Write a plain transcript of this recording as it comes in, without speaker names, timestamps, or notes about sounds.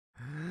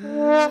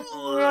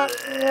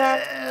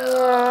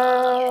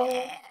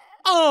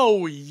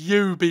Oh,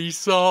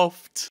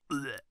 Ubisoft.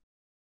 Blech.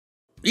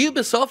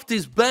 Ubisoft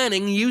is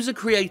banning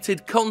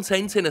user-created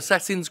content in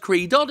Assassin's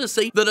Creed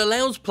Odyssey that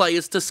allows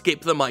players to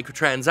skip the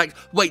microtransaction.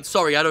 Wait,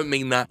 sorry, I don't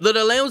mean that. That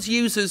allows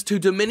users to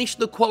diminish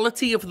the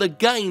quality of the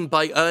game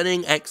by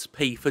earning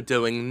XP for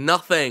doing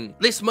nothing.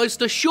 This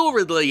most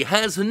assuredly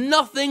has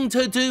nothing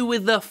to do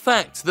with the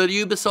fact that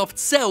Ubisoft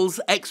sells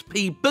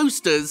XP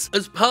boosters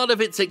as part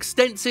of its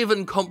extensive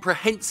and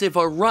comprehensive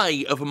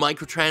array of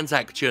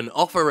microtransaction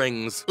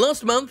offerings.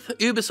 Last month,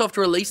 Ubisoft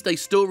released a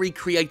story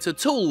creator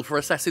tool for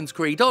Assassin's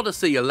Creed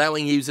Odyssey,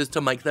 allowing users to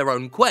make their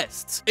own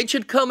quests. It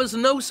should come as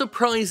no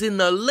surprise in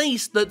the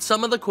least that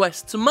some of the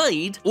quests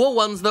made were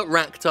ones that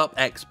racked up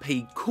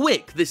XP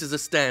quick. This is a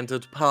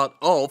standard part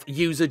of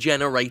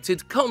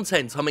user-generated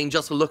content. I mean,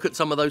 just look at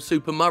some of those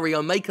Super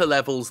Mario Maker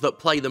levels that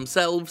play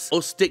themselves,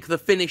 or stick the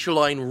finish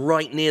line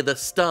right near the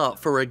start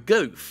for a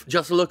goof.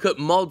 Just look at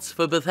mods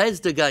for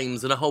Bethesda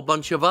games and a whole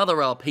bunch of other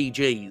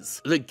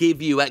RPGs that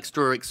give you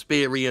extra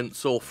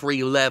experience or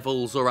free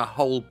levels or a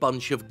whole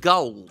bunch of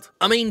gold.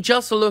 I mean,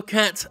 just look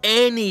at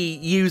any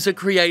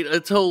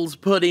user-creator tools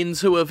put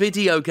into a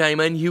video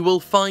game and you will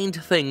find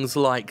things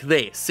like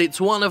this.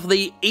 It's one of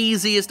the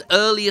easiest,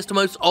 earliest,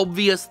 most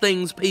obvious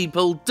things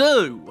people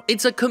do.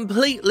 It's a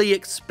completely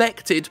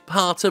expected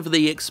part of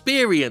the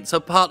experience, a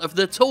part of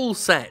the tool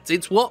set.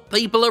 It's what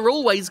people are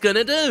always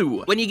gonna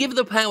do. When you give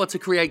the power to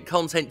create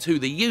content to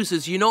the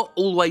users, you're not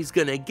always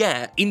gonna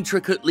get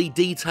intricately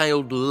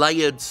detailed,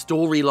 layered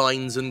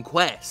storylines and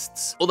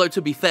quests. Although,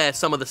 to be fair,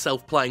 some of the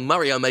self-playing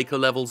Mario Maker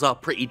levels are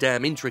pretty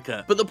damn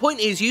intricate. But the point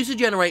is,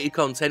 user-generated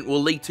content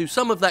will lead to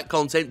some of that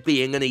content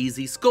being an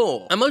easy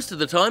score. And most of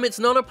the time, it's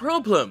not a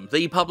problem.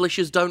 The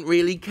publishers don't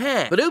really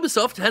care. But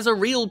Ubisoft has a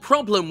real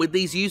problem with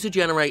these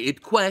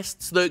user-generated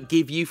quests that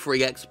give you free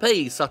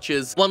XP, such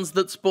as ones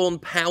that spawn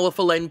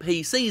powerful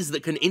NPCs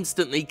that can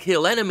instantly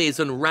kill enemies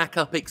and rack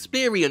up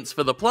experience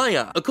for the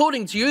player.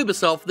 According to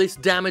Ubisoft, this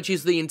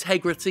damages the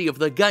integrity of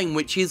the game,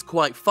 which is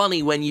quite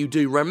funny when you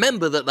do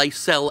remember that they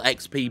sell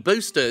XP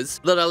boosters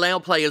that allow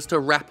players to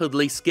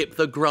rapidly skip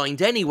the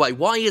grind anyway.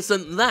 Why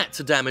isn't that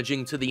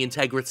damaging to the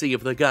integrity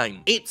of the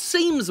game? It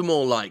seems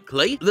more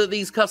likely that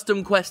these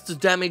custom quests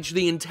damage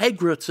the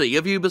integrity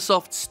of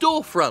Ubisoft's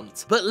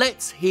storefront, but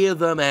let's hear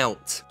them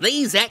out.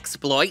 These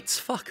exploits,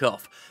 fuck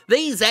off.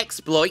 These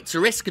exploits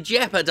risk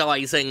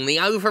jeopardizing the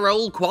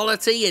overall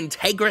quality,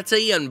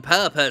 integrity, and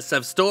purpose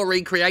of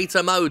Story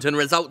Creator Mode and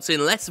results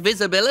in less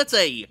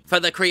visibility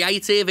for the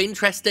creative,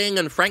 interesting,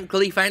 and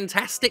frankly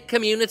fantastic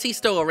community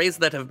stories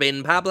that have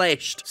been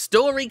published.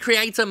 Story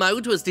Creator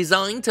Mode was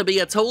designed to be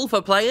a tool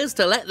for players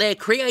to let their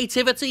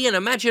creativity and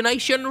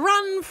imagination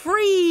run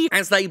free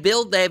as they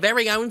build their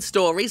very own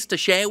stories to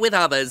share with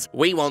others.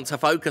 We want to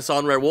focus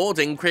on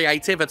rewarding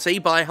creativity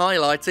by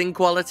highlighting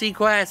quality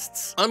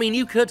quests. I mean,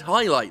 you could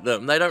highlight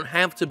them. They don't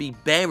have to be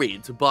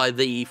buried by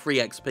the free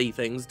XP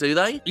things, do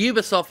they?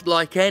 Ubisoft,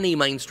 like any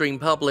mainstream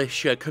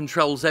publisher,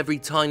 controls every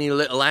tiny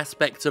little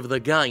aspect of the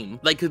game.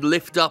 They could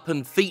lift up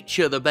and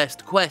feature the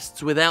best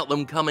quests without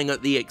them coming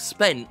at the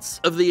expense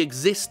of the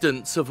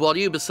existence of what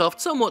Ubisoft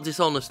somewhat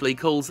dishonestly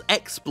calls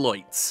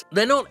exploits.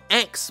 They're not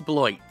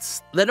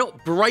exploits. They're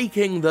not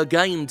breaking the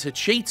game to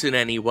cheat in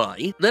any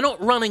way. They're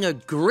not running a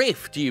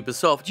grift,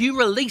 Ubisoft. You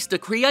released a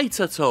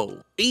creator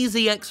tool.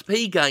 Easy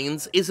XP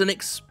gains is an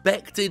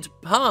expected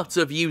part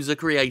of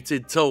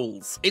user-created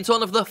tools. It's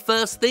one of the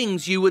first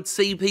things you would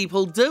see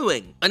people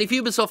doing. And if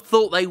Ubisoft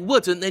thought they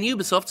wouldn't, then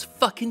Ubisoft's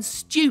fucking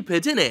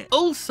stupid, innit?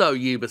 Also,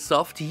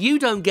 Ubisoft, you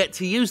don't get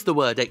to use the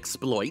word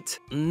exploit.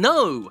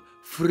 No,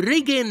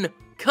 friggin'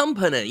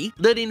 company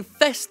that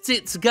infests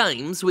its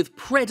games with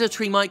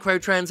predatory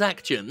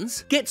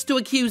microtransactions gets to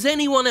accuse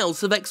anyone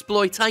else of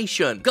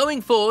exploitation.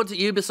 Going forward,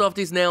 Ubisoft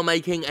is now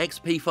making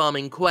XP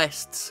farming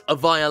quests a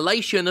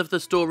violation of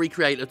the Story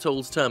Creator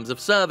Tool's terms of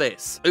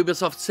service.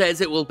 Ubisoft says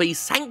it will be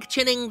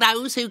sanctioning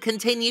those who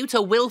continue to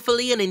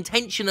willfully and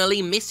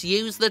intentionally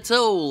misuse the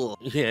tool.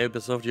 Yeah,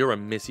 Ubisoft, you're a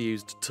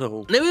misused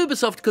tool. Now,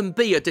 Ubisoft can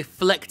be a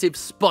deflective,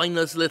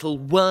 spineless little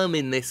worm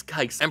in this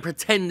case and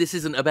pretend this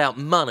isn't about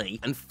money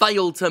and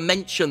fail to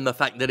mention the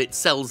fact that it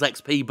sells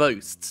XP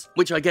boosts,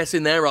 which I guess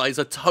in their eyes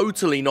are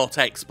totally not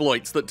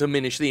exploits that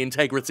diminish the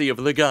integrity of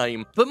the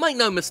game. But make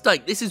no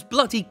mistake, this is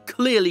bloody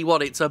clearly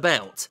what it's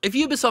about. If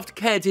Ubisoft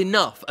cared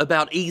enough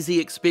about easy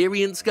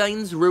experience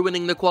gains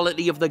ruining the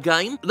quality of the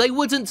game, they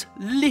wouldn't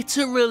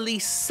literally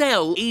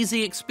sell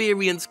easy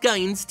experience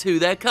gains to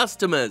their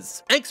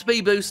customers.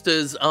 XP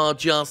boosters are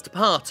just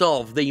part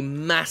of the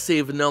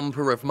massive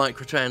number of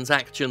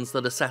microtransactions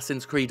that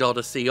Assassin's Creed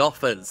Odyssey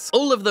offers.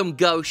 All of them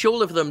gauche,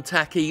 all of them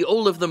tacky,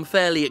 all of them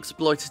fairly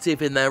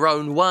exploitative in their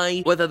own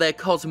way, whether they're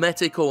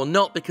cosmetic or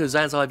not, because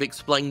as I've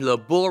explained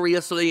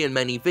laboriously in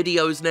many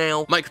videos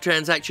now,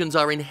 microtransactions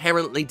are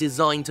inherently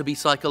designed to be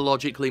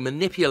psychologically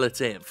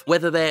manipulative.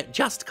 Whether they're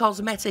just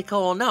cosmetic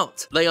or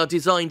not, they are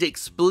designed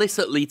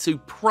explicitly to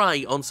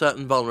prey on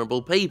certain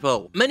vulnerable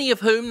people, many of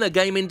whom the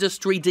game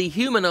industry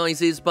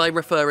dehumanizes by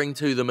referring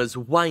to them as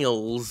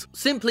whales.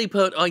 Simply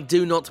put, I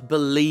do not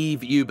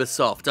believe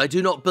Ubisoft. I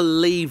do not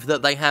believe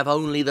that they have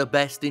only the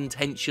best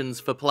intentions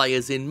for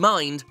players in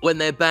mind when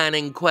they're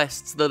banning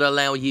quests that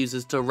allow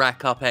users to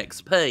rack up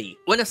XP.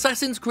 When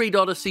Assassin's Creed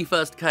Odyssey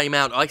first came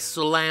out, I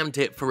slammed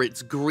it for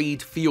its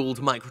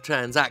greed-fueled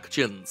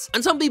microtransactions.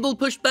 And some people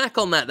pushed back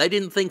on that. They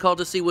didn't think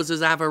Odyssey was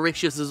as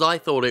avaricious as I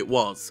thought it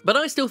was. But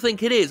I still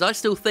think it is. I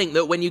still think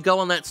that when you go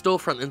on that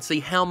storefront and see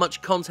how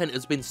much content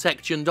has been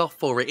sectioned off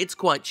for it, it's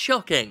quite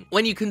shocking.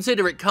 When you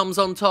consider it comes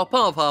on top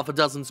of half a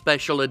dozen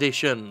special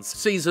editions,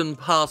 season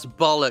pass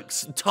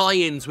bollocks,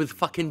 tie-ins with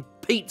fucking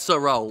pizza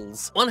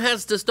rolls. One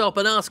has to stop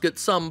and ask at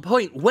some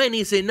point, when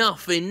is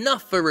enough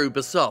enough for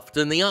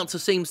Ubisoft? And the answer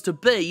seems to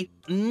be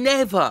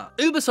never.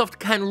 Ubisoft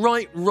can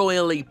right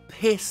royally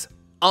piss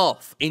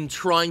off in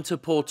trying to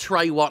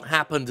portray what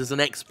happened as an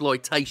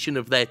exploitation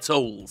of their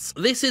tools.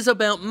 This is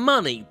about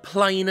money,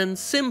 plain and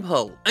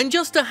simple. And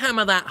just to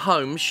hammer that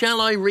home, shall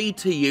I read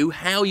to you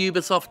how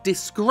Ubisoft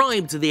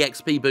described the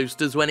XP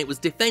boosters when it was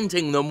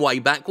defending them way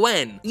back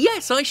when?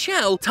 Yes, I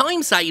shall.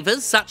 Time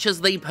savers, such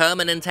as the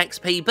permanent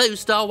XP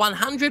boost, are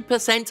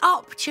 100%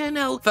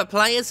 optional for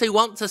players who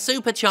want to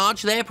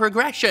supercharge their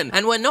progression,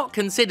 and were not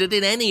considered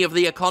in any of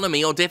the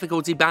economy or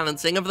difficulty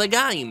balancing of the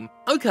game.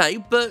 Okay,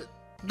 but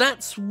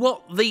that's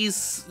what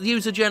these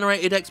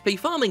user-generated XP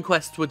farming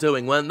quests were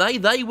doing, weren't they?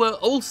 They were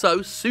also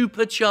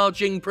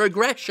supercharging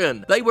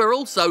progression. They were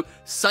also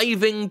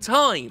saving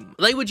time.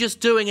 They were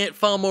just doing it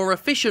far more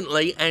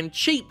efficiently and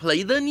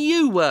cheaply than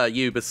you were,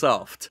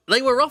 Ubisoft.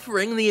 They were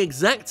offering the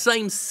exact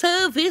same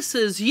service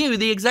as you,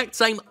 the exact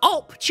same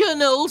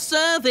optional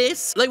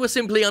service. They were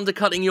simply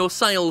undercutting your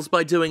sales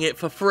by doing it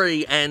for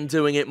free and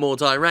doing it more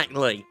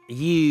directly.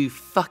 You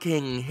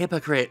fucking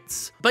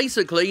hypocrites.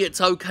 Basically,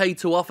 it's okay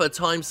to offer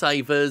time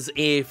savers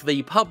if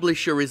the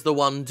publisher is the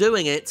one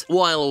doing it,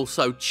 while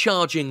also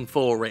charging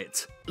for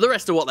it. The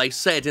rest of what they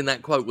said in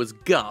that quote was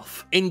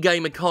guff.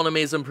 In-game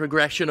economies and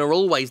progression are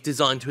always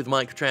designed with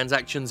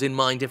microtransactions in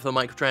mind if the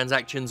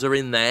microtransactions are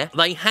in there.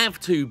 They have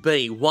to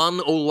be. One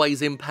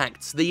always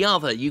impacts the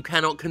other. You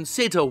cannot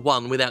consider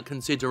one without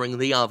considering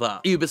the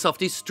other.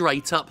 Ubisoft is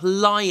straight up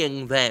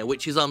lying there,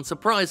 which is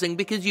unsurprising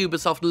because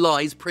Ubisoft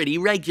lies pretty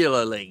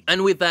regularly.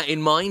 And with that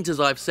in mind, as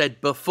I've said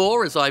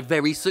before, as I've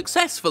very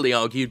successfully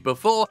argued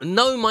before,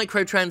 no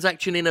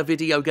microtransaction in a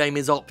video game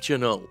is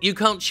optional. You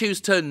can't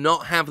choose to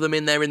not have them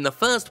in there in the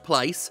first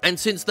place, and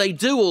since they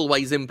do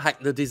always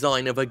impact the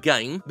design of a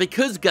game,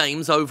 because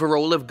games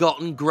overall have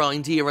gotten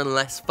grindier and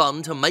less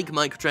fun to make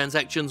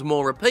microtransactions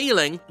more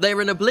appealing, they're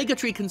an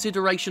obligatory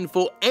consideration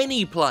for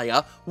any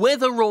player,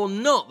 whether or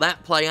not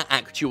that player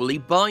actually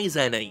buys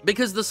any.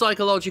 Because the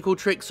psychological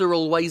tricks are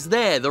always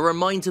there, the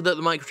reminder that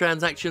the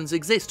microtransactions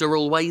exist are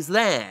always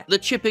there, the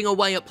chipping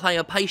away at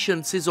player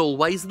patience is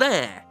always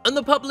there. And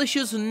the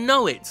publishers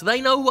know it, they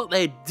know what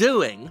they're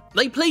doing.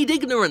 They plead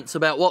ignorance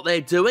about what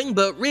they're doing,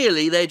 but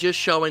really they're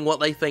just showing what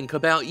they think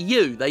about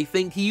you. They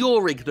think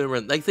you're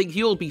ignorant. They think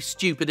you'll be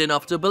stupid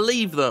enough to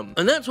believe them.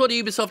 And that's what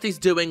Ubisoft is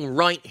doing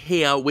right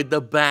here with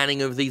the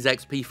banning of these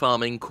XP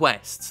farming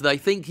quests. They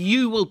think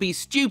you will be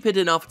stupid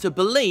enough to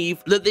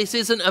believe that this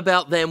isn't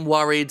about them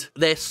worried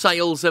their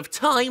sales of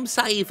time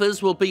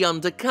savers will be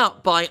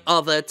undercut by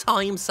other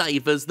time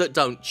savers that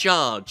don't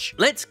charge.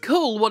 Let's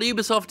call what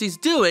Ubisoft is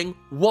doing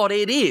what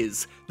it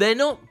is. They're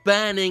not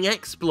banning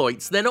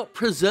exploits, they're not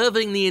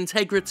preserving the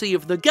integrity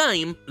of the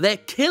game, they're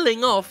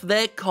killing off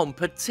their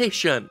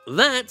competition.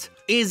 That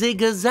is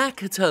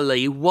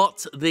exactly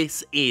what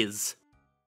this is.